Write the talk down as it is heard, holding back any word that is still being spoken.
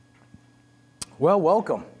Well,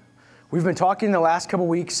 welcome. We've been talking the last couple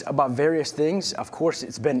weeks about various things. Of course,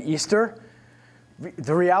 it's been Easter.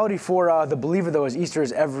 The reality for the believer, though, is Easter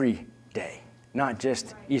is every day, not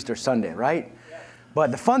just Easter Sunday, right? But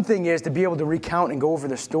the fun thing is to be able to recount and go over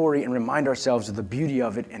the story and remind ourselves of the beauty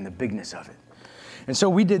of it and the bigness of it. And so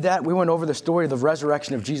we did that. We went over the story of the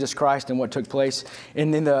resurrection of Jesus Christ and what took place.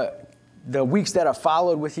 And in the weeks that have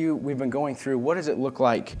followed with you, we've been going through what does it look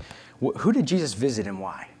like? Who did Jesus visit and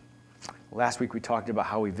why? Last week we talked about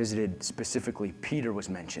how he visited, specifically Peter was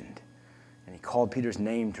mentioned. And he called Peter's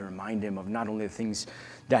name to remind him of not only the things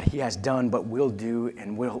that he has done, but will do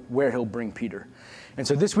and where he'll bring Peter. And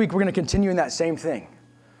so this week we're going to continue in that same thing.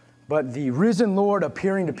 But the risen Lord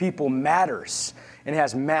appearing to people matters and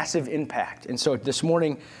has massive impact. And so this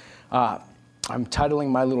morning I'm titling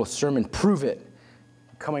my little sermon, Prove It,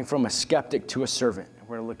 coming from a skeptic to a servant.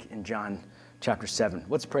 We're going to look in John chapter 7.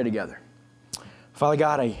 Let's pray together. Father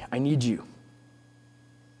God, I need you.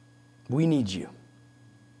 We need you.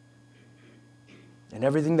 And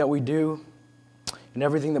everything that we do and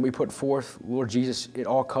everything that we put forth, Lord Jesus, it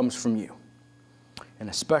all comes from you. And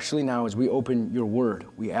especially now as we open your word,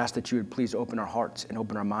 we ask that you would please open our hearts and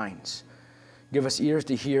open our minds. Give us ears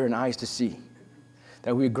to hear and eyes to see.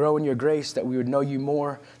 That we would grow in your grace, that we would know you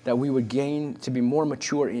more, that we would gain to be more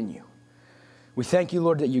mature in you. We thank you,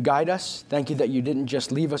 Lord, that you guide us. Thank you that you didn't just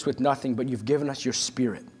leave us with nothing, but you've given us your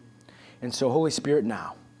Spirit. And so, Holy Spirit,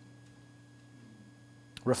 now,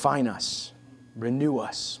 refine us, renew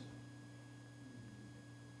us,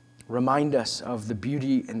 remind us of the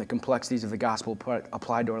beauty and the complexities of the gospel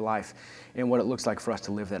applied to our life and what it looks like for us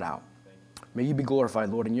to live that out. May you be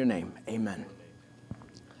glorified, Lord, in your name. Amen.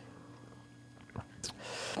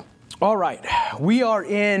 All right, we are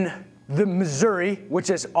in the Missouri, which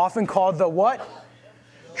is often called the what?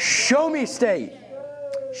 Show me state.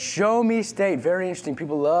 Show me state. Very interesting.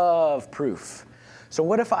 People love proof. So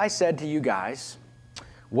what if I said to you guys,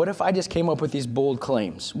 what if I just came up with these bold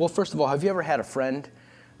claims? Well, first of all, have you ever had a friend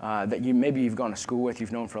that maybe you've gone to school with,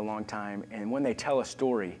 you've known for a long time, and when they tell a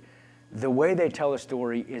story, the way they tell a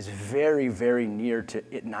story is very, very near to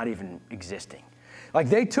it not even existing. Like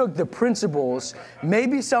they took the principles,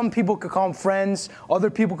 maybe some people could call them friends, other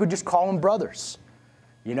people could just call them brothers,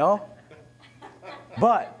 you know?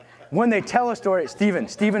 But when they tell a story,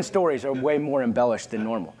 Stephen's stories are way more embellished than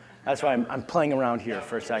normal. That's why I'm playing around here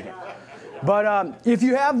for a second. But if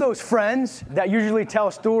you have those friends that usually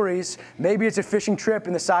tell stories, maybe it's a fishing trip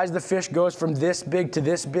and the size of the fish goes from this big to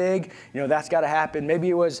this big. You know, that's got to happen. Maybe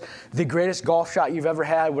it was the greatest golf shot you've ever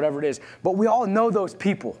had, whatever it is. But we all know those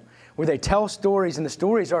people where they tell stories and the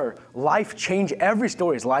stories are life-changing. Every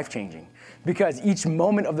story is life-changing because each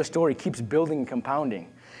moment of the story keeps building and compounding.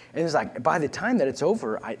 And it's like, by the time that it's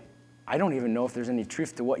over, I don't even know if there's any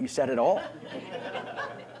truth to what you said at all.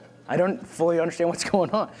 I don't fully understand what's going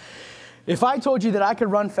on. If I told you that I could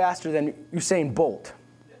run faster than Usain Bolt,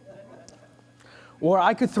 or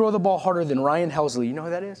I could throw the ball harder than Ryan Helsley, you know who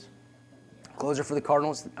that is? Closer for the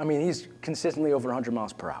Cardinals. I mean, he's consistently over 100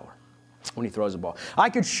 miles per hour when he throws the ball.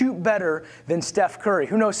 I could shoot better than Steph Curry.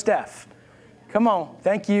 Who knows Steph? Come on.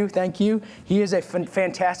 Thank you. He is a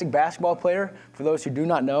fantastic basketball player, for those who do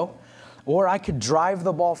not know. Or I could drive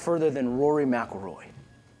the ball further than Rory McIlroy.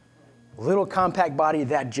 Little compact body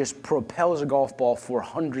that just propels a golf ball for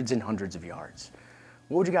hundreds and hundreds of yards.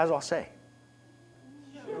 What would you guys all say?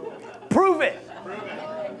 Prove it.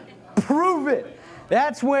 Prove it.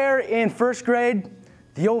 That's where in first grade,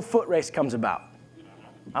 the old foot race comes about.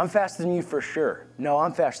 I'm faster than you for sure. No,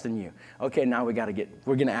 I'm faster than you. Okay, now we're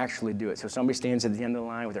going to actually do it. So somebody stands at the end of the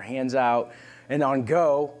line with their hands out and on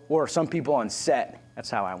go, or some people on set.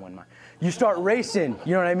 That's how I won mine. You start racing,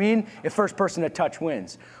 you know what I mean? If first person to touch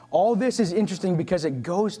wins. All this is interesting because it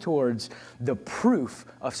goes towards the proof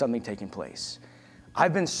of something taking place.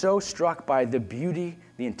 I've been so struck by the beauty,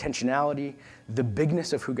 the intentionality, the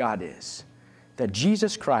bigness of who God is, that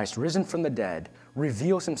Jesus Christ, risen from the dead,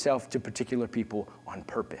 reveals himself to particular people on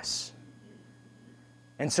purpose.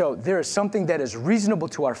 And so there is something that is reasonable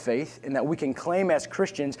to our faith and that we can claim as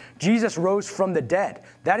Christians. Jesus rose from the dead.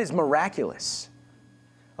 That is miraculous.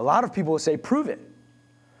 A lot of people will say, prove it.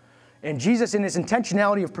 And Jesus, in his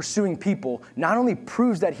intentionality of pursuing people, not only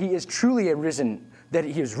proves that he is truly risen, that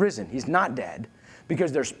he is risen, he's not dead,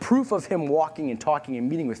 because there's proof of him walking and talking and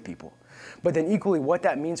meeting with people. But then equally what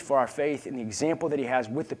that means for our faith and the example that he has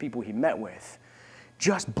with the people he met with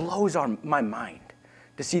just blows my mind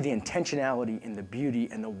to see the intentionality and the beauty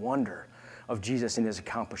and the wonder of Jesus in his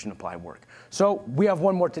accomplished and applied work. So we have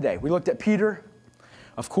one more today. We looked at Peter.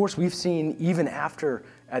 Of course, we've seen even after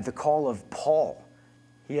at the call of Paul,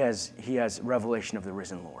 he has revelation of the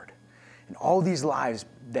risen Lord. And all these lives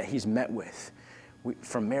that he's met with,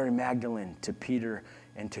 from Mary Magdalene to Peter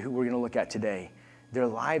and to who we're going to look at today, their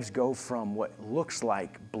lives go from what looks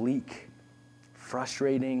like bleak,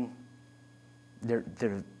 frustrating,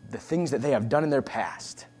 the things that they have done in their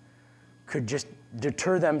past could just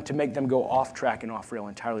deter them to make them go off track and off rail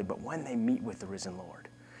entirely. But when they meet with the risen Lord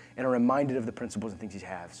and are reminded of the principles and things he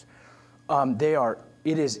has, they are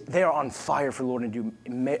on fire for the Lord and do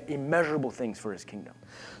immeasurable things for his kingdom.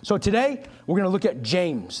 So today, we're going to look at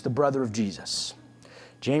James, the brother of Jesus.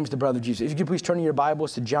 James, the brother of Jesus. If you could please turn in your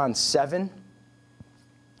Bibles to John 7.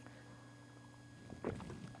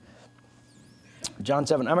 John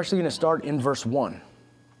 7. I'm actually going to start in verse 1.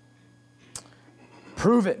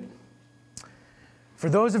 Prove it. For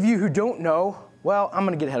those of you who don't know, well, I'm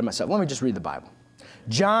going to get ahead of myself. Let me just read the Bible.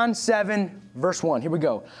 John 7, verse 1. Here we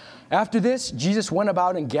go. After this, Jesus went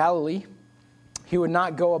about in Galilee. He would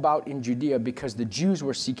not go about in Judea because the Jews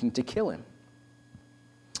were seeking to kill him.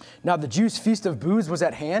 Now the Jews' feast of booths was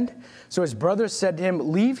at hand. So his brothers said to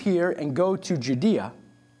him, "Leave here and go to Judea,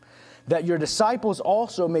 that your disciples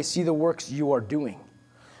also may see the works you are doing.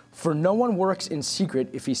 For no one works in secret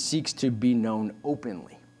if he seeks to be known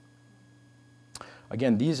openly."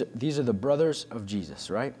 Again, these are the brothers of Jesus,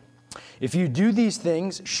 right? If you do these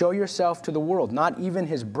things, show yourself to the world. Not even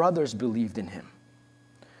his brothers believed in him.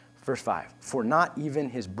 Verse 5, for not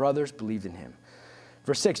even his brothers believed in him.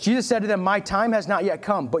 Verse 6, Jesus said to them, "My time has not yet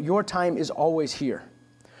come, but your time is always here.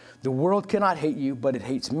 The world cannot hate you, but it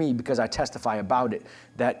hates me because I testify about it,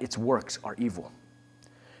 that its works are evil.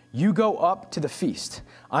 You go up to the feast.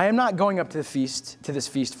 I am not going up to this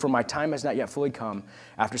feast, for my time has not yet fully come."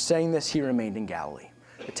 After saying this, he remained in Galilee.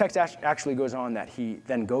 The text actually goes on that he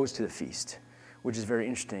then goes to the feast, which is very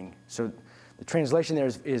interesting. So the translation there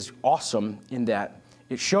is awesome in that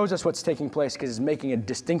it shows us what's taking place because it's making a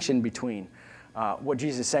distinction between what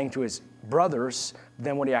Jesus is saying to his brothers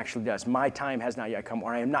than what he actually does. My time has not yet come,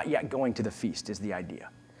 or I am not yet going to the feast is the idea.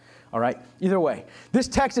 All right? Either way, this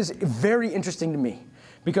text is very interesting to me.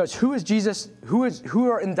 Because who is Jesus?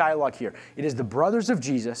 Who are in dialogue here? It is the brothers of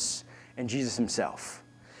Jesus and Jesus himself.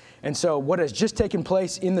 And so what has just taken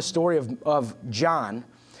place in the story of John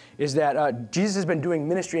is that Jesus has been doing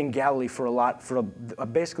ministry in Galilee for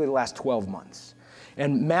basically the last 12 months.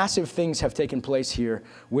 And massive things have taken place here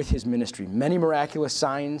with his ministry. Many miraculous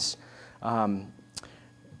signs. And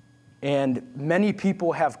many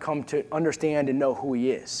people have come to understand and know who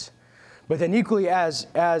he is. But then equally as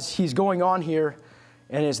he's going on here,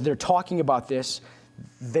 and as they're talking about this,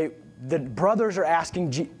 the brothers are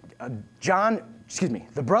asking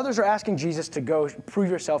the brothers are asking Jesus to go prove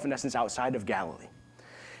yourself, in essence, outside of Galilee.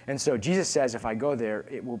 And so Jesus says, if I go there,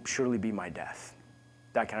 it will surely be my death.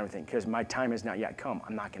 That kind of thing, because my time has not yet come.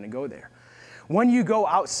 I'm not going to go there. When you go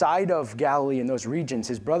outside of Galilee in those regions,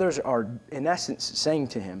 his brothers are, in essence, saying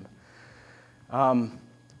to him,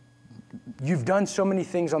 you've done so many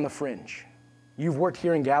things on the fringe. You've worked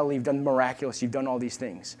here in Galilee, you've done miraculous, you've done all these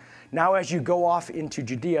things. Now as you go off into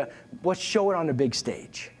Judea, let's show it on a big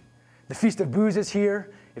stage. The Feast of Booths is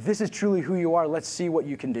here. If this is truly who you are, let's see what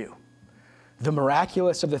you can do. The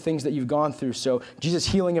miraculous of the things that you've gone through. So Jesus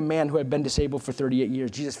healing a man who had been disabled for 38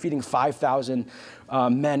 years. Jesus feeding 5,000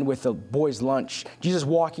 men with a boy's lunch. Jesus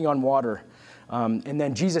walking on water. And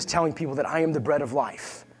then Jesus telling people that I am the bread of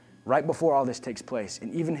life. Right before all this takes place.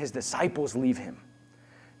 And even his disciples leave him.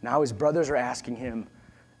 Now his brothers are asking him,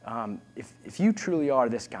 if you truly are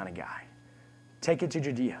this kind of guy, take it to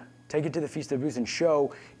Judea. Take it to the Feast of Booths and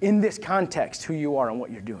show in this context who you are and what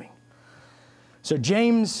you're doing. So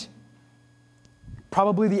James,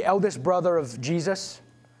 probably the eldest brother of Jesus,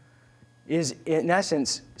 is in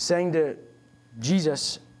essence saying to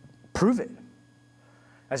Jesus, prove it.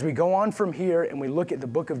 As we go on from here and we look at the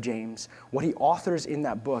book of James, what he authors in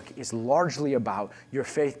that book is largely about your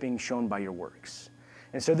faith being shown by your works.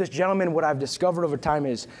 And so this gentleman, what I've discovered over time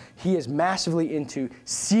is he is massively into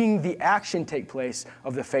seeing the action take place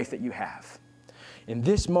of the faith that you have. In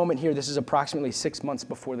this moment here, this is approximately 6 months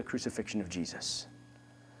before the crucifixion of Jesus.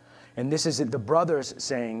 And this is the brothers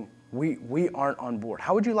saying, we aren't on board.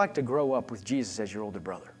 How would you like to grow up with Jesus as your older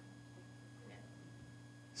brother?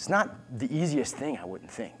 It's not the easiest thing, I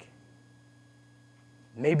wouldn't think.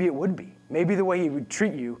 Maybe it would be. Maybe the way he would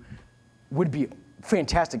treat you would be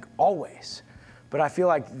fantastic always. But I feel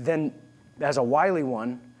like then, as a wily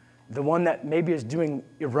one, the one that maybe is doing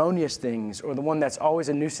erroneous things or the one that's always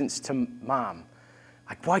a nuisance to mom,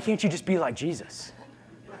 like, why can't you just be like Jesus?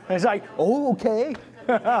 And it's like, oh, okay.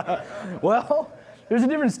 Well, there's a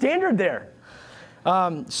different standard there.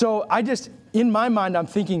 So in my mind, I'm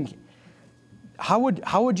thinking, how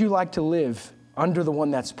would you like to live under the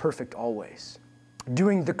one that's perfect always?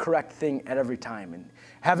 doing the correct thing at every time and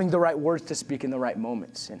having the right words to speak in the right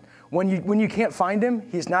moments. And when you can't find him,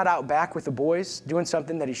 he's not out back with the boys doing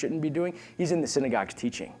something that he shouldn't be doing. He's in the synagogues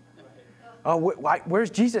teaching. Where's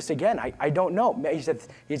Jesus again? I don't know. He said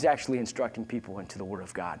he's actually instructing people into the Word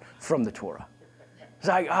of God from the Torah. It's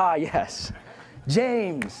like, yes.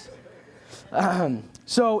 James.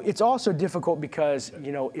 So it's also difficult because,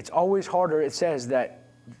 it's always harder. It says that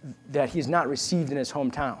he's not received in his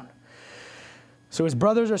hometown. So his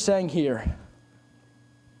brothers are saying here,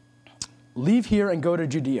 leave here and go to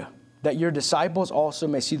Judea, that your disciples also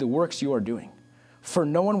may see the works you are doing. For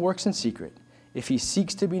no one works in secret if he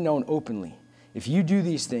seeks to be known openly. If you do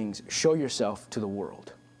these things, show yourself to the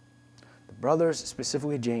world. The brothers,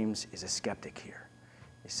 specifically James, is a skeptic here.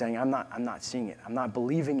 He's saying, I'm not seeing it. I'm not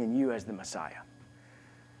believing in you as the Messiah.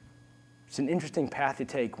 It's an interesting path to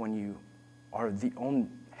take when you are the own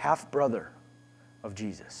half-brother of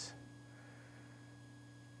Jesus.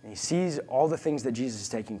 And he sees all the things that Jesus is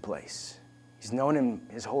taking place. He's known him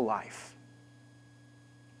his whole life.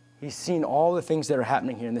 He's seen all the things that are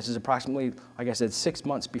happening here, and this is approximately, like I said, 6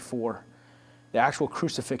 months before the actual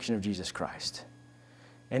crucifixion of Jesus Christ.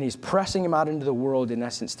 And he's pressing him out into the world, in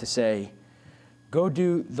essence, to say, go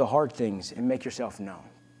do the hard things and make yourself known.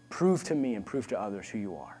 Prove to me and prove to others who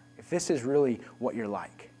you are. If this is really what you're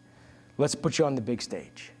like, let's put you on the big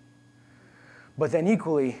stage. But then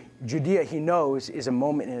equally, Judea, he knows, is a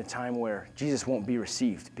moment in a time where Jesus won't be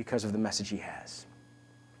received because of the message he has.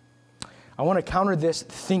 I want to counter this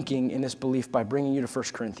thinking and this belief by bringing you to 1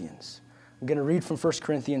 Corinthians. I'm going to read from 1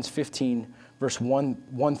 Corinthians 15, verse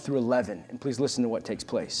 1 through 11, and please listen to what takes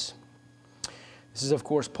place. This is, of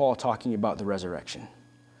course, Paul talking about the resurrection.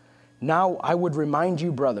 Now I would remind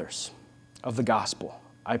you, brothers, of the gospel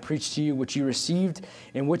I preached to you, which you received,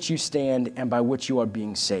 in which you stand, and by which you are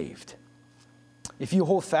being saved. If you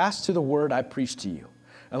hold fast to the word I preached to you,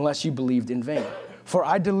 unless you believed in vain. For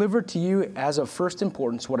I delivered to you as of first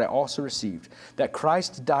importance what I also received, that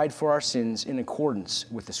Christ died for our sins in accordance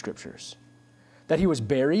with the Scriptures, that he was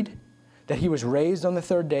buried, that he was raised on the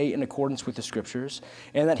third day in accordance with the Scriptures,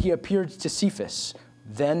 and that he appeared to Cephas,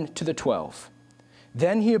 then to the 12.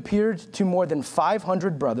 Then he appeared to more than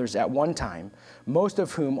 500 brothers at one time, most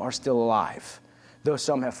of whom are still alive, though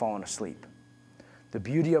some have fallen asleep. The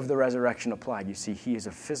beauty of the resurrection applied. You see, he is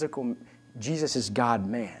a physical, Jesus is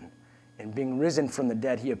God-man. And being risen from the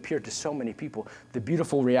dead, he appeared to so many people. The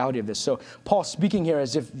beautiful reality of this. So Paul's speaking here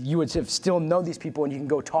as if you would have still know these people and you can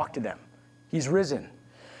go talk to them. He's risen.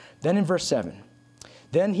 Then in verse 7,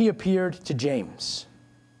 then he appeared to James,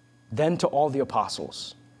 then to all the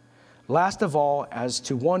apostles. Last of all, as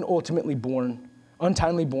to one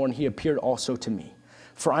untimely born, he appeared also to me.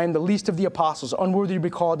 For I am the least of the apostles, unworthy to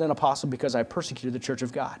be called an apostle because I persecuted the church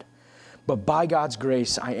of God. But by God's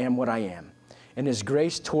grace, I am what I am. And his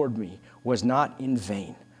grace toward me was not in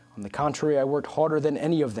vain. On the contrary, I worked harder than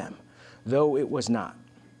any of them, though it was not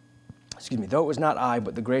I,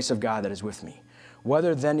 but the grace of God that is with me.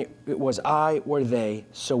 Whether then it was I or they,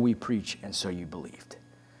 so we preach, and so you believed.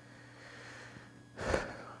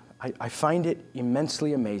 I find it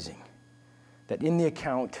immensely amazing that in the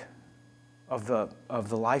account of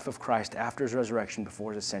the life of Christ after his resurrection,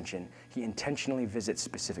 before his ascension, he intentionally visits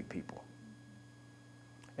specific people.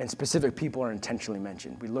 And specific people are intentionally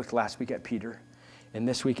mentioned. We looked last week at Peter, and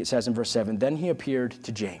this week it says in verse 7, then he appeared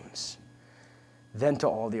to James, then to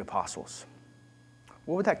all the apostles.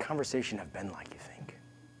 What would that conversation have been like, you think?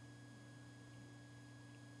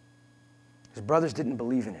 His brothers didn't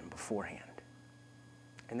believe in him beforehand.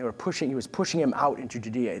 And he was pushing him out into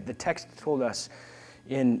Judea. The text told us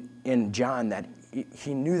in John that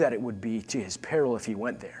he knew that it would be to his peril if he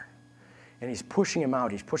went there. And he's pushing him out.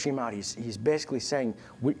 He's basically saying,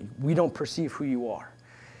 we don't perceive who you are.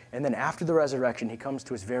 And then after the resurrection, he comes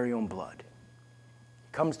to his very own blood.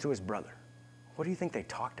 He comes to his brother. What do you think they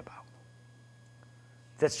talked about?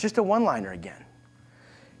 That's just a one-liner again.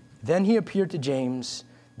 Then he appeared to James,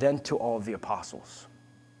 then to all of the apostles.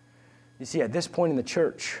 You see, at this point in the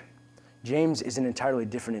church, James is an entirely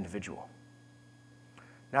different individual.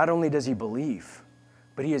 Not only does he believe,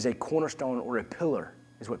 but he is a cornerstone or a pillar,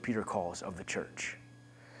 is what Peter calls, of the church.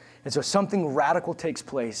 And so something radical takes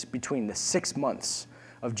place between the 6 months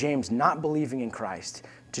of James not believing in Christ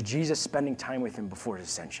to Jesus spending time with him before his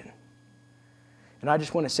ascension. And I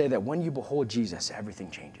just want to say that when you behold Jesus,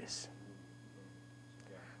 everything changes.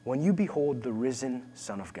 When you behold the risen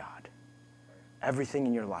Son of God, everything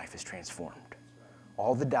in your life is transformed.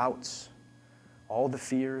 All the doubts, all the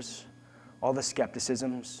fears, all the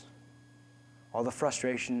skepticisms, all the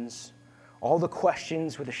frustrations, all the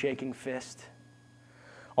questions with a shaking fist,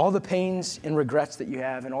 all the pains and regrets that you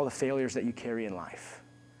have and all the failures that you carry in life,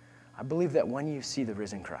 I believe that when you see the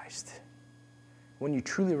risen Christ, when you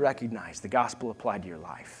truly recognize the gospel applied to your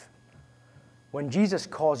life, when Jesus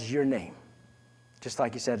calls your name, just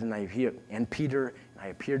like he said, and Peter, and I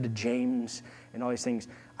appeared to James, and all these things,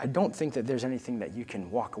 I don't think that there's anything that you can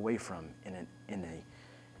walk away from in a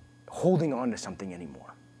holding on to something anymore.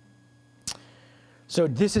 So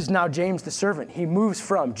this is now James the servant. He moves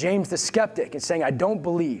from James the skeptic and saying, I don't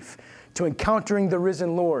believe, to encountering the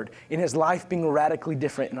risen Lord in his life being radically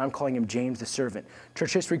different, and I'm calling him James the servant.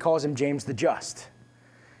 Church history calls him James the just,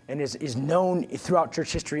 and is known throughout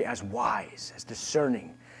church history as wise, as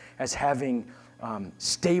discerning, as having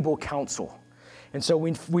stable counsel. And so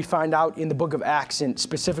we find out in the book of Acts, and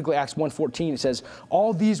specifically Acts 1:14, it says,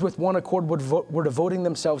 all these with one accord were devoting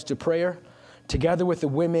themselves to prayer, together with the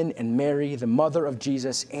women and Mary, the mother of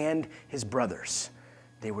Jesus, and his brothers.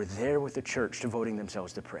 They were there with the church devoting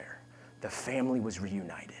themselves to prayer. The family was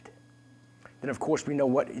reunited. Then, of course, we know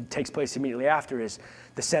what takes place immediately after is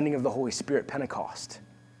the sending of the Holy Spirit, Pentecost.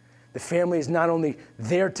 The family is not only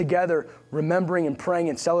there together, remembering and praying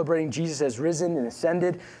and celebrating Jesus as risen and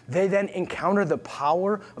ascended, they then encounter the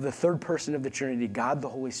power of the third person of the Trinity, God the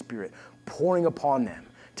Holy Spirit, pouring upon them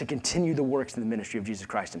to continue the works and the ministry of Jesus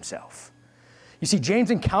Christ himself. You see, James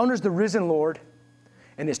encounters the risen Lord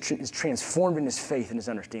and is transformed in his faith and his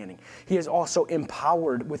understanding. He is also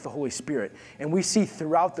empowered with the Holy Spirit. And we see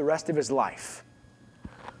throughout the rest of his life,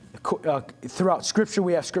 throughout Scripture,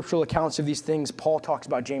 we have scriptural accounts of these things. Paul talks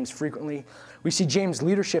about James frequently. We see James'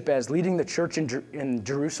 leadership as leading the church in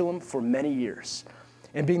Jerusalem for many years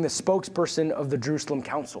and being the spokesperson of the Jerusalem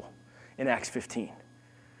Council in Acts 15,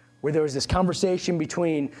 where there was this conversation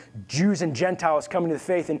between Jews and Gentiles coming to the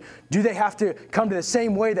faith, and do they have to come to the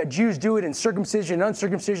same way that Jews do it in circumcision,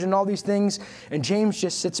 uncircumcision, and all these things? And James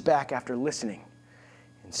just sits back after listening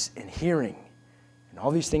and hearing and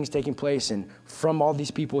all these things taking place, and from all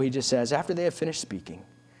these people, he just says, after they have finished speaking,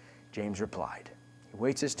 James replied. He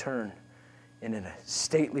waits his turn, and in a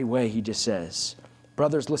stately way, he just says,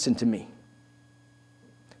 brothers, listen to me.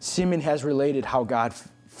 Simon has related how God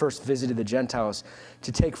first visited the Gentiles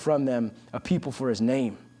to take from them a people for his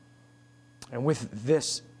name. And with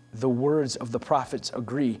this, the words of the prophets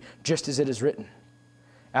agree, just as it is written.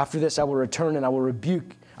 After this, I will return and I will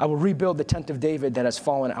rebuild the tent of David that has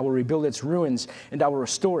fallen. I will rebuild its ruins and I will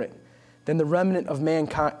restore it. Then the remnant of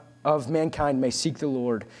mankind may seek the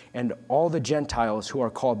Lord, and all the Gentiles who are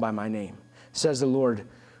called by my name, says the Lord,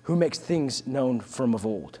 who makes things known from of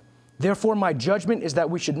old. Therefore, my judgment is that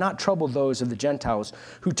we should not trouble those of the Gentiles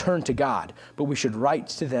who turn to God, but we should write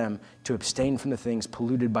to them to abstain from the things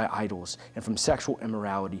polluted by idols, and from sexual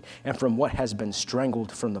immorality, and from what has been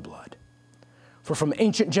strangled from the blood. For from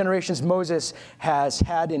ancient generations Moses has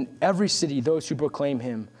had in every city those who proclaim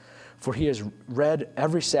him, for he is read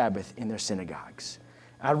every Sabbath in their synagogues.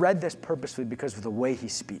 I read this purposely because of the way he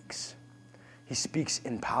speaks. He speaks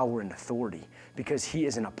in power and authority because he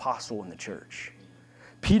is an apostle in the church.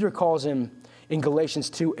 Peter calls him, in Galatians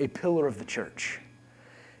 2, a pillar of the church.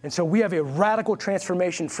 And so we have a radical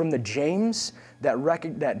transformation from the James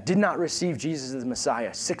that did not receive Jesus as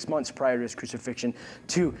Messiah 6 months prior to his crucifixion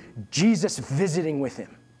to Jesus visiting with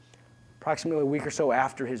him approximately a week or so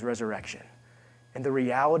after his resurrection. And the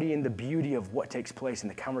reality and the beauty of what takes place in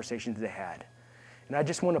the conversations they had. And I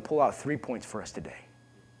just want to pull out 3 points for us today.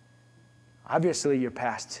 Obviously, your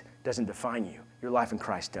past doesn't define you. Your life in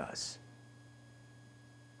Christ does.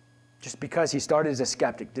 Just because he started as a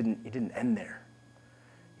skeptic, he didn't end there.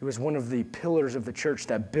 He was one of the pillars of the church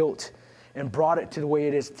that built and brought it to the way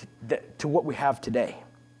it is to what we have today.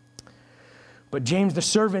 But James the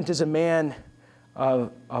servant is a man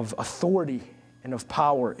of authority and of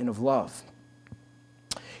power and of love.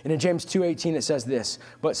 And in James 2:18 it says this,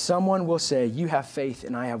 but someone will say, you have faith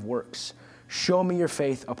and I have works. Show me your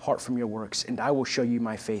faith apart from your works, and I will show you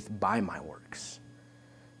my faith by my works.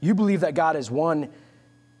 You believe that God is one.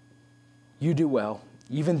 You do well.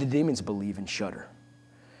 Even the demons believe and shudder.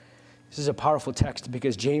 This is a powerful text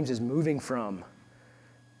because James is moving from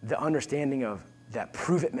the understanding of that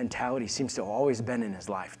prove-it mentality seems to have always been in his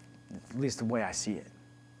life, at least the way I see it.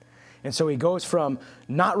 And so he goes from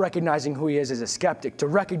not recognizing who he is as a skeptic to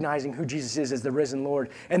recognizing who Jesus is as the risen Lord,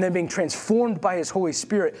 and then being transformed by his Holy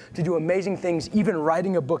Spirit to do amazing things, even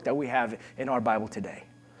writing a book that we have in our Bible today.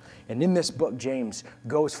 And in this book, James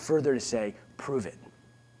goes further to say, prove it.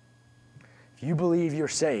 If you believe you're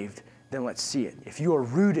saved, then let's see it. If you are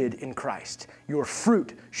rooted in Christ, your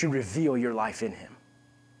fruit should reveal your life in him.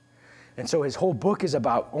 And so his whole book is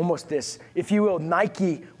about almost this, if you will,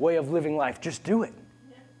 Nike way of living life. Just do it.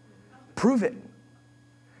 Prove it.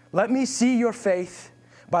 Let me see your faith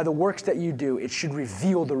by the works that you do, it should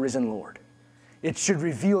reveal the risen Lord. It should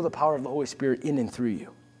reveal the power of the Holy Spirit in and through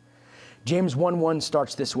you. James 1:1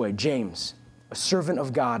 starts this way. James, a servant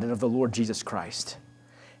of God and of the Lord Jesus Christ.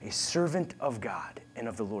 A servant of God and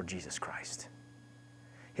of the Lord Jesus Christ.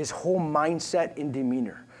 His whole mindset and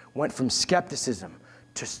demeanor went from skepticism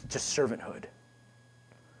to servanthood.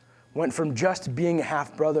 Went from just being a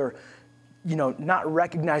half-brother, not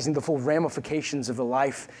recognizing the full ramifications of the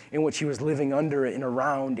life in which he was living under and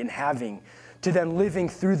around and having, to then living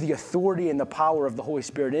through the authority and the power of the Holy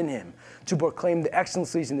Spirit in him, to proclaim the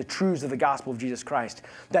excellencies and the truths of the gospel of Jesus Christ,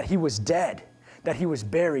 that he was dead, that he was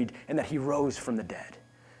buried, and that he rose from the dead.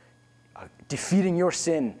 Defeating your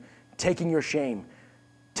sin, taking your shame,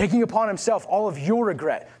 taking upon himself all of your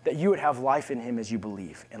regret, that you would have life in him as you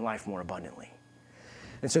believe, and life more abundantly.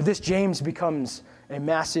 And so this James becomes a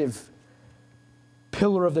massive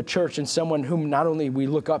pillar of the church and someone whom not only we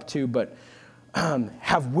look up to, but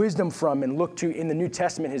have wisdom from and look to in the New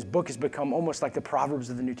Testament. His book has become almost like the Proverbs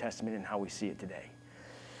of the New Testament in how we see it today.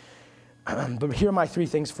 But here are my 3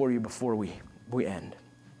 things for you before we end.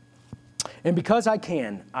 And because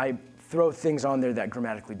I throw things on there that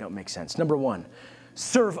grammatically don't make sense. Number 1,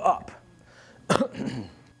 serve up.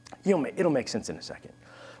 It'll make sense in a second.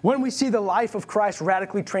 When we see the life of Christ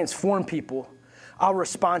radically transform people, our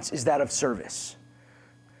response is that of service.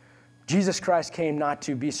 Jesus Christ came not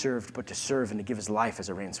to be served, but to serve and to give his life as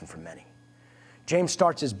a ransom for many. James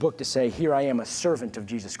starts his book to say, here I am, a servant of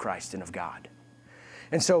Jesus Christ and of God.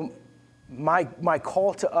 And so my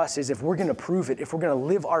call to us is, if we're going to prove it, if we're going to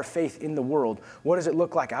live our faith in the world, what does it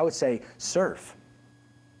look like? I would say serve.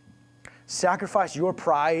 Sacrifice your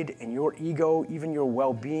pride and your ego, even your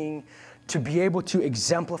well-being, to be able to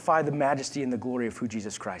exemplify the majesty and the glory of who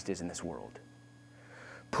Jesus Christ is in this world.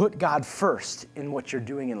 Put God first in what you're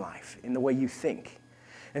doing in life, in the way you think.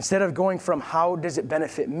 Instead of going from how does it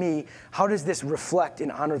benefit me, how does this reflect and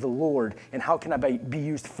honor the Lord, and how can I be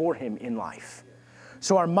used for him in life?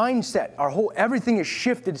 So our mindset, everything is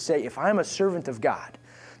shifted to say, if I'm a servant of God,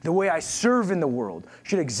 the way I serve in the world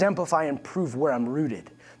should exemplify and prove where I'm rooted,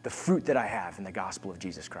 the fruit that I have in the gospel of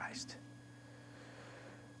Jesus Christ.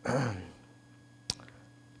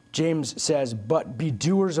 James says, but be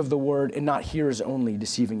doers of the word and not hearers only,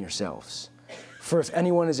 deceiving yourselves. For if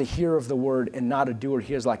anyone is a hearer of the word and not a doer,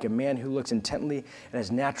 he is like a man who looks intently at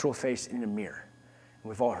his natural face in a mirror. And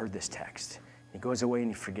we've all heard this text. He goes away and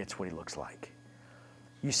he forgets what he looks like.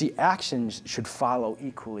 You see, actions should follow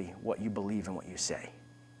equally what you believe and what you say.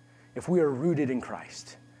 If we are rooted in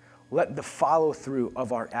Christ, let the follow-through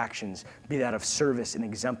of our actions be that of service and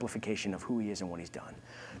exemplification of who he is and what he's done.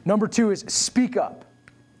 Number 2 is speak up.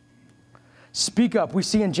 Speak up. We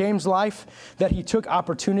see in James' life that he took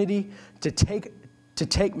opportunity to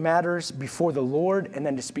take matters before the Lord and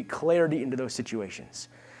then to speak clarity into those situations.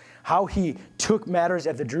 How he took matters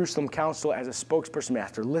at the Jerusalem Council as a spokesperson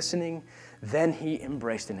after listening, then he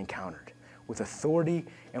embraced and encountered with authority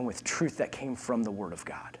and with truth that came from the Word of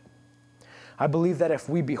God. I believe that if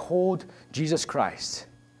we behold Jesus Christ,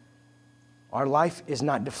 our life is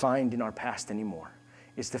not defined in our past anymore.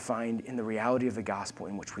 It's defined in the reality of the gospel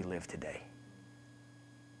in which we live today.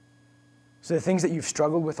 So the things that you've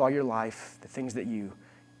struggled with all your life, the things that you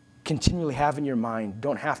continually have in your mind,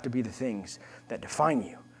 don't have to be the things that define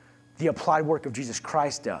you. The applied work of Jesus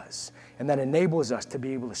Christ does, and that enables us to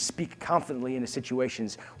be able to speak confidently into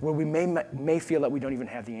situations where we may feel that we don't even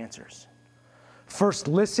have the answers. First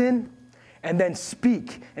listen, and then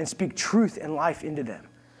speak, and speak truth and life into them.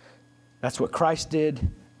 That's what Christ did.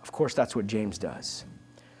 Of course, that's what James does.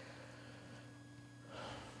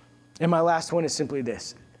 And my last one is simply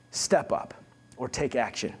this: step up or take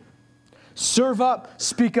action. Serve up,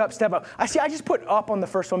 speak up, step up. I just put up on the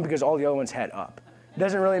first one because all the other ones had up. It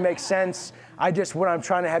doesn't really make sense. What I'm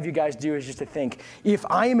trying to have you guys do is just to think, if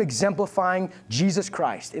I am exemplifying Jesus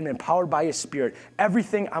Christ and empowered by his Spirit,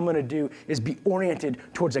 everything I'm going to do is be oriented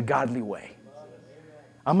towards a godly way.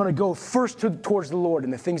 I'm going to go first towards the Lord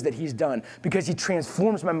and the things that he's done, because he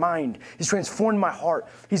transforms my mind. He's transformed my heart.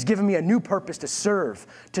 He's given me a new purpose to serve,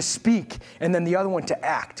 to speak, and then the other one to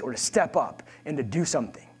act or to step up and to do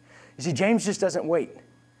something. You see, James just doesn't wait.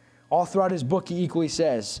 All throughout his book, he equally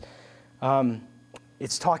says,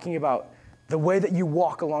 it's talking about the way that you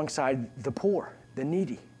walk alongside the poor, the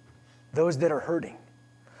needy, those that are hurting.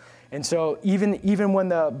 And so even when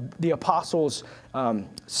the apostles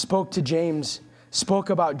spoke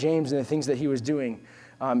about James and the things that he was doing,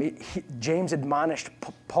 James admonished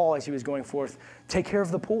Paul as he was going forth, take care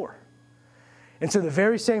of the poor. And so the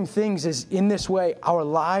very same things is in this way, our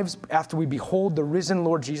lives, after we behold the risen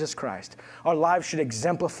Lord Jesus Christ, our lives should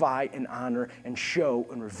exemplify and honor and show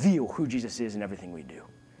and reveal who Jesus is in everything we do.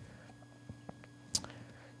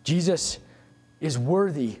 Jesus is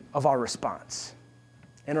worthy of our response,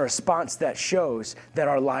 and a response that shows that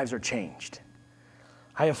our lives are changed.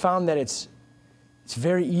 I have found that it's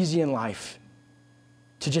very easy in life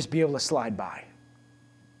to just be able to slide by.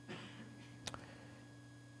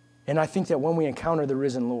 And I think that when we encounter the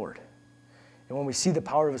risen Lord, and when we see the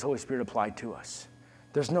power of his Holy Spirit applied to us,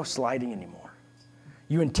 there's no sliding anymore.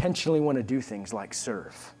 You intentionally want to do things like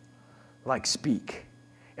serve, like speak,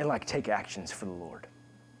 and like take actions for the Lord.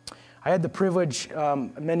 I had the privilege,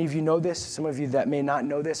 many of you know this, some of you that may not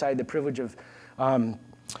know this, I had the privilege of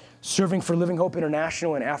serving for Living Hope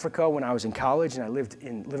International in Africa when I was in college, and I lived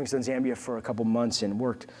in Livingstone, Zambia for a couple months and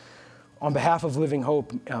worked on behalf of Living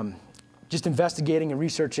Hope, just investigating and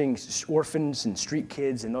researching orphans and street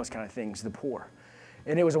kids and those kind of things, the poor.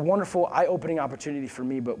 And it was a wonderful, eye-opening opportunity for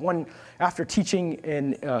me. But after teaching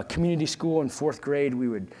in community school in 4th grade, we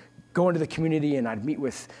would go into the community and I'd meet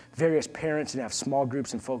with various parents and have small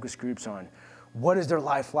groups and focus groups on what is their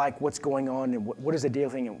life like, what's going on, and what is the daily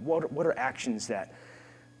thing, and what are actions that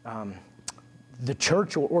the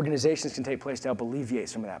church or organizations can take place to help alleviate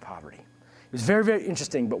some of that poverty. It was very, very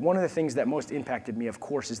interesting, but one of the things that most impacted me, of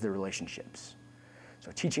course, is the relationships.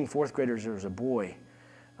 So teaching 4th graders, there was a boy.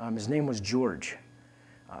 His name was George.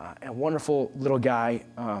 A wonderful little guy,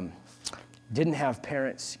 didn't have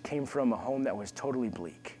parents, came from a home that was totally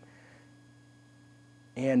bleak.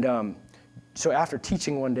 And so after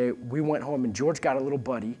teaching one day, we went home, and George got a little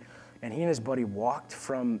buddy, and he and his buddy walked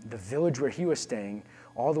from the village where he was staying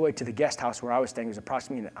all the way to the guest house where I was staying. It was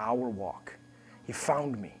approximately an hour walk. He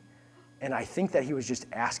found me. And I think that he was just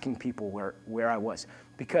asking people where I was.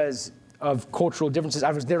 Because of cultural differences,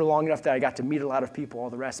 I was there long enough that I got to meet a lot of people,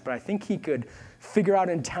 all the rest. But I think he could figure out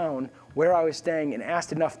in town where I was staying and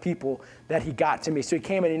asked enough people that he got to me. So he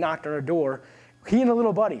came and he knocked on our door, he and a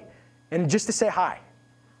little buddy, and just to say hi.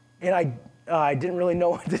 And I didn't really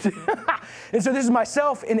know what to do. And so this is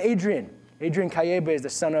myself and Adrian. Adrian Kayeba is the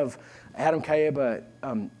son of Adam Kayeba,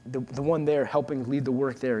 the one there helping lead the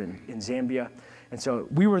work there in Zambia. And so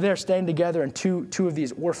we were there staying together, and two of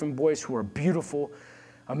these orphan boys who are beautiful,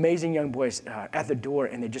 amazing young boys at the door,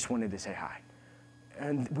 and they just wanted to say hi.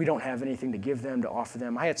 And we don't have anything to give them, to offer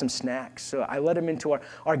them. I had some snacks, so I let them into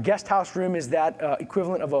our guest house room is that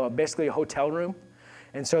equivalent of basically a hotel room.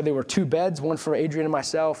 And so there were 2 beds, one for Adrian and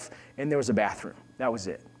myself, and there was a bathroom. That was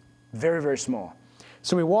it. Very, very small.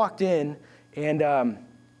 So we walked in, and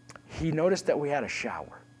he noticed that we had a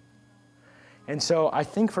shower. And so I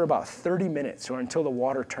think for about 30 minutes or until the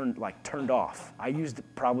water turned off, I used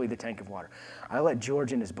probably the tank of water. I let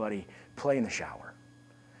George and his buddy play in the shower.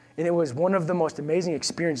 And it was one of the most amazing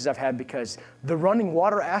experiences I've had because the running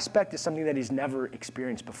water aspect is something that he's never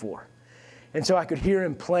experienced before. And so I could hear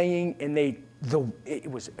him playing, and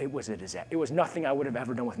it was a disaster. It was nothing I would have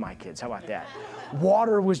ever done with my kids. How about that?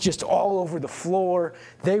 Water was just all over the floor.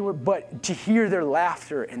 But to hear their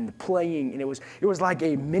laughter and the playing, and it was like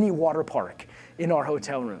a mini water park in our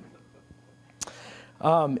hotel room.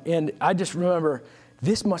 And I just remember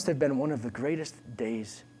this must have been one of the greatest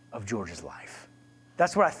days of George's life.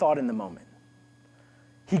 That's what I thought in the moment.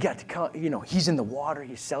 He got to come, he's in the water,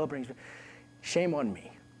 he's celebrating. Shame on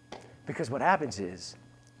me. Because what happens is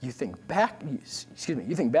you think back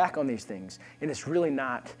on these things, and it's really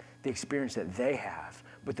not the experience that they have,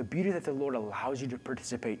 but the beauty that the Lord allows you to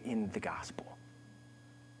participate in the gospel.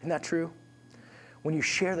 Isn't that true? When you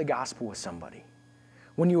share the gospel with somebody,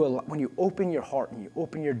 when you open your heart and you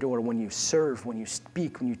open your door, when you serve, when you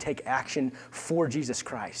speak, when you take action for Jesus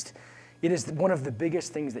Christ, it is one of the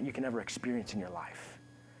biggest things that you can ever experience in your life.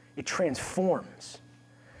 It transforms.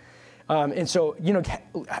 And so,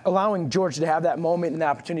 allowing George to have that moment and the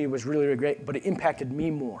opportunity was really, really great, but it impacted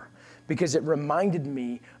me more because it reminded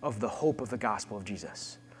me of the hope of the gospel of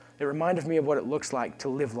Jesus. It reminded me of what it looks like to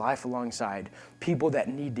live life alongside people that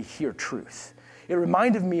need to hear truth. It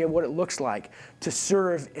reminded me of what it looks like to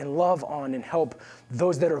serve and love on and help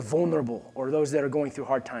those that are vulnerable or those that are going through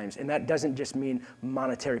hard times. And that doesn't just mean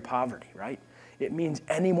monetary poverty, right? It means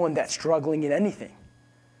anyone that's struggling in anything.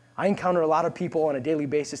 I encounter a lot of people on a daily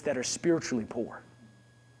basis that are spiritually poor.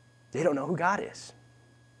 They don't know who God is.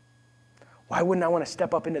 Why wouldn't I want to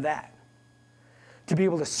step up into that? To be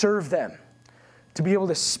able to serve them, to be able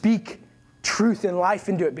to speak truth and life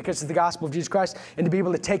into it because of the gospel of Jesus Christ, and to be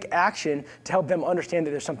able to take action to help them understand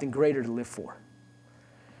that there's something greater to live for.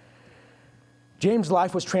 James'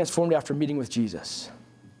 life was transformed after meeting with Jesus.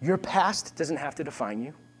 Your past doesn't have to define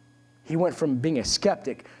you. He went from being a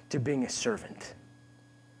skeptic to being a servant.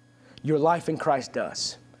 Your life in Christ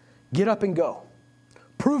does. Get up and go.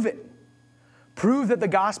 Prove it. Prove that the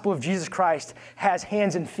gospel of Jesus Christ has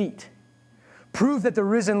hands and feet. Prove that the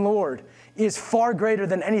risen Lord is far greater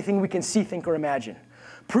than anything we can see, think, or imagine.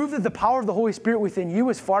 Prove that the power of the Holy Spirit within you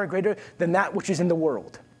is far greater than that which is in the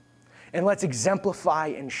world. And let's exemplify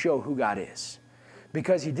and show who God is.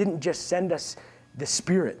 Because he didn't just send us the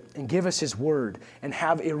Spirit and give us his word and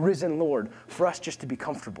have a risen Lord for us just to be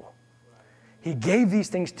comfortable. He gave these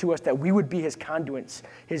things to us that we would be his conduits,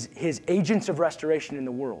 his agents of restoration in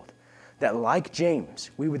the world. That like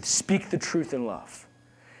James, we would speak the truth in love.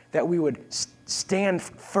 That we would stand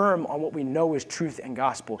firm on what we know is truth and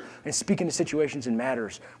gospel and speak into situations and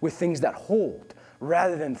matters with things that hold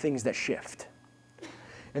rather than things that shift.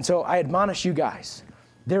 And so I admonish you guys,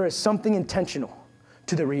 there is something intentional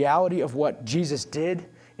to the reality of what Jesus did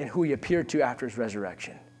and who he appeared to after his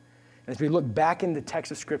resurrection. And as we look back in the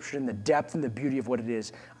text of Scripture and the depth and the beauty of what it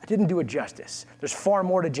is, I didn't do it justice. There's far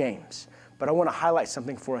more to James, but I want to highlight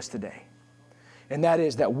something for us today. And that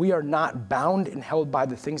is that we are not bound and held by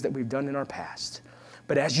the things that we've done in our past.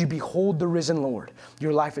 But as you behold the risen Lord,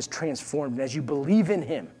 your life is transformed. And as you believe in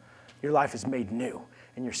him, your life is made new.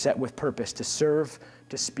 And you're set with purpose to serve,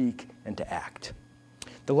 to speak, and to act.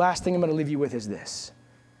 The last thing I'm going to leave you with is this.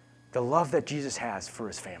 The love that Jesus has for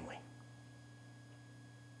his family.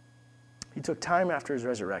 He took time after his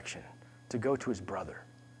resurrection to go to his brother,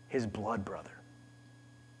 his blood brother.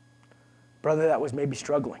 Brother that was maybe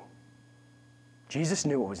struggling. Jesus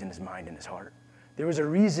knew what was in his mind and his heart. There was a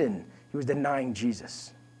reason he was denying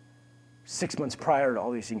Jesus 6 months prior to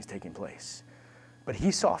all these things taking place. But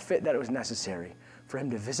he saw fit that it was necessary for him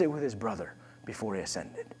to visit with his brother before he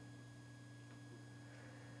ascended.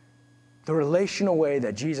 The relational way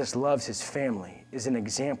that Jesus loves his family is an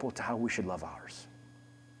example to how we should love ours.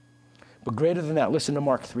 But greater than that, listen to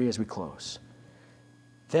Mark 3 as we close.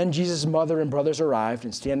 Then Jesus' mother and brothers arrived,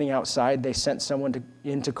 and standing outside, they sent someone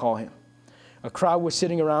in to call him. A crowd was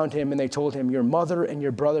sitting around him, and they told him, "Your mother and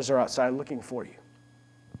your brothers are outside looking for you."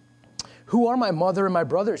 "Who are my mother and my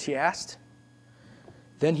brothers?" he asked.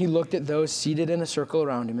 Then he looked at those seated in a circle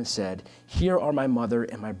around him and said, "Here are my mother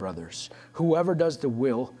and my brothers. Whoever does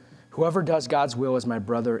God's will is my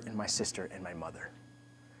brother and my sister and my mother."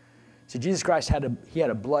 See, Jesus Christ had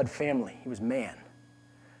a blood family. He was man.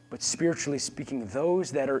 But spiritually speaking,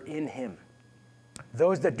 those that are in him,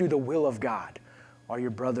 those that do the will of God, are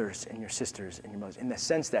your brothers and your sisters and your mothers, in the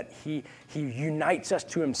sense that he unites us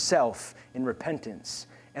to himself in repentance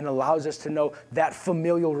and allows us to know that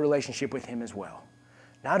familial relationship with him as well.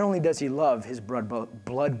 Not only does he love his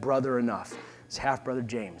blood brother enough, his half-brother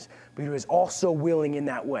James, but he was also willing in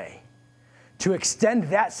that way to extend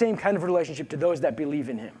that same kind of relationship to those that believe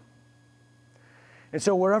in him. And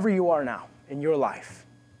so wherever you are now in your life,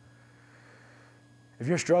 if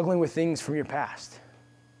you're struggling with things from your past,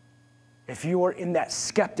 if you are in that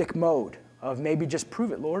skeptic mode of maybe just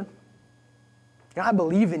prove it, Lord. I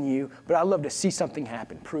believe in you, but I'd love to see something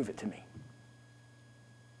happen. Prove it to me.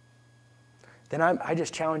 Then I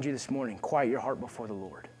just challenge you this morning, quiet your heart before the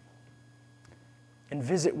Lord and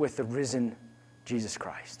visit with the risen Jesus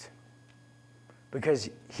Christ, because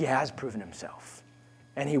he has proven himself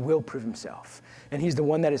and he will prove himself. And he's the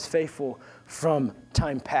one that is faithful from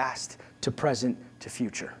time past to present to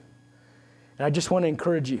future. And I just want to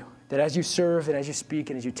encourage you that as you serve and as you speak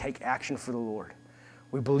and as you take action for the Lord,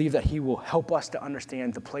 we believe that he will help us to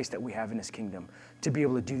understand the place that we have in his kingdom to be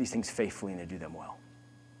able to do these things faithfully and to do them well.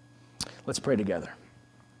 Let's pray together.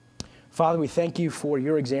 Father, we thank you for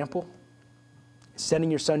your example,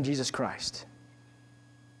 sending your son, Jesus Christ.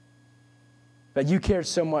 That you cared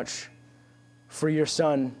so much for your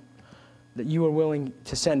son that you were willing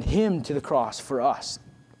to send him to the cross for us.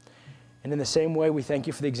 And in the same way, we thank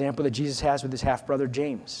you for the example that Jesus has with his half-brother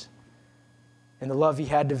James and the love he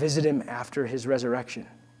had to visit him after his resurrection.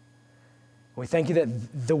 We thank you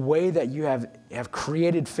that the way that you have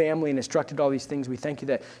created family and instructed all these things, we thank you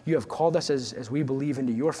that you have called us as we believe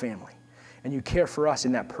into your family, and you care for us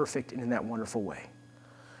in that perfect and in that wonderful way.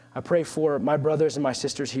 I pray for my brothers and my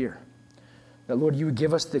sisters here, that, Lord, you would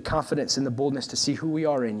give us the confidence and the boldness to see who we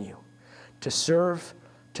are in you, to serve,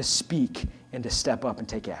 to speak, and to step up and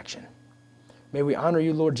take action. May we honor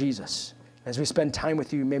you, Lord Jesus. As we spend time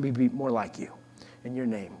with you, may we be more like you. In your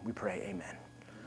name we pray, amen.